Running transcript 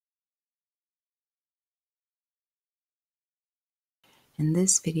In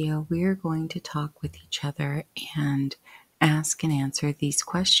this video, we are going to talk with each other and ask and answer these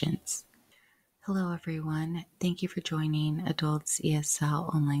questions. Hello everyone, thank you for joining Adults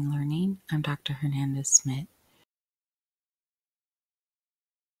ESL Online Learning. I'm Dr. Hernández-Smit.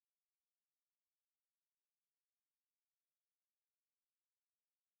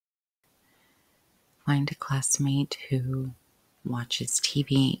 Find a classmate who watches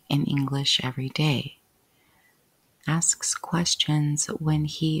TV in English every day, asks questions when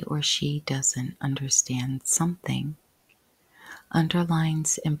he or she doesn't understand something,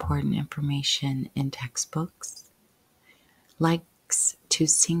 underlines important information in textbooks, likes to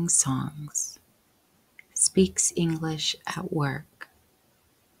sing songs, speaks English at work,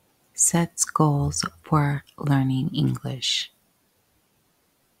 sets goals for learning English.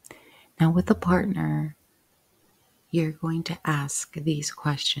 Now, with a partner, you're going to ask these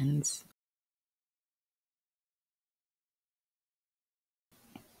questions.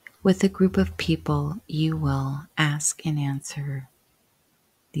 With a group of people, you will ask and answer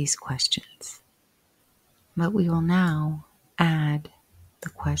these questions. But we will now add the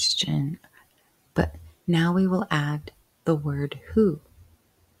question, now we will add the word who,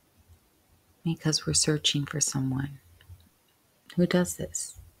 because we're searching for someone. Who does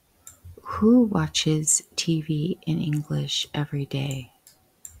this? Who watches TV in English every day?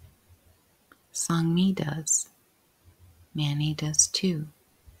 Sangmi does. Manny does too.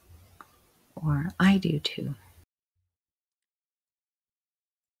 Or I do too.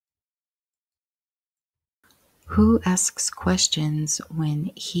 Who asks questions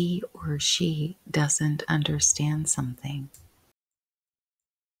when he or she doesn't understand something?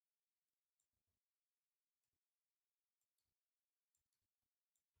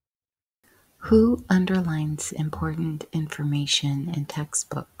 Who underlines important information in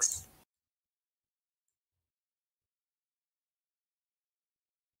textbooks?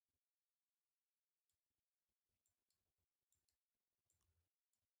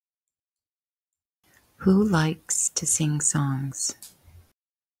 Who likes to sing songs?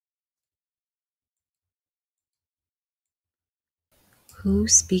 Who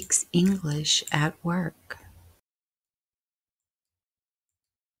speaks English at work?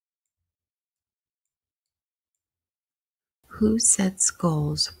 Who sets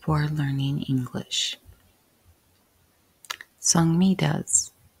goals for learning English? Sungmi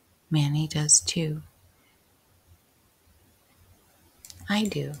does. Manny does too. I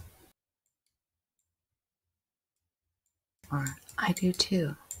do. Or I do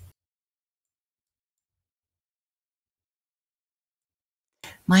too.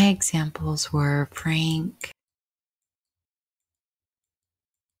 My examples were Frank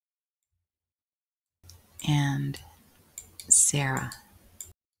and Sarah.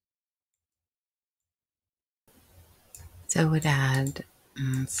 So I would add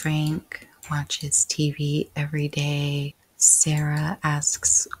Frank watches TV every day. Sarah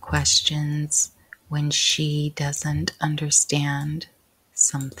asks questions when she doesn't understand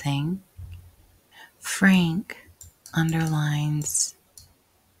something. Frank underlines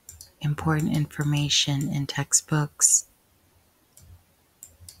important information in textbooks.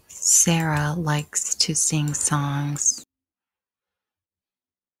 Sarah likes to sing songs.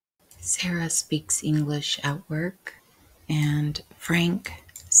 Sarah speaks English at work. And Frank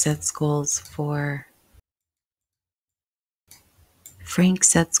sets goals for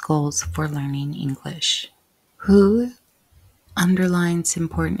learning English. Who underlines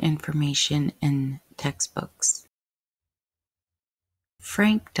important information in textbooks?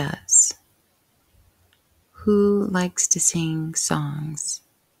 Frank does. Who likes to sing songs?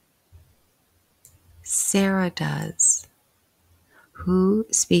 Sarah does. Who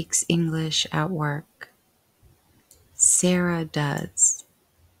speaks English at work? Sarah does.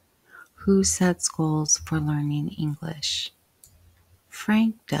 Who sets goals for learning English?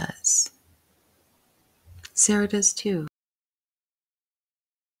 Frank does. Sarah does too.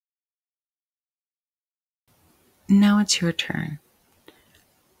 Now it's your turn.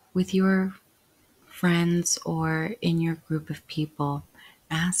 With your friends or in your group of people,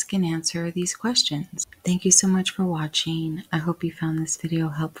 ask and answer these questions. Thank you so much for watching. I hope you found this video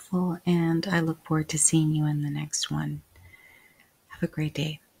helpful, and I look forward to seeing you in the next one. Have a great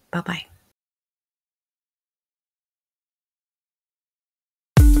day. Bye-bye.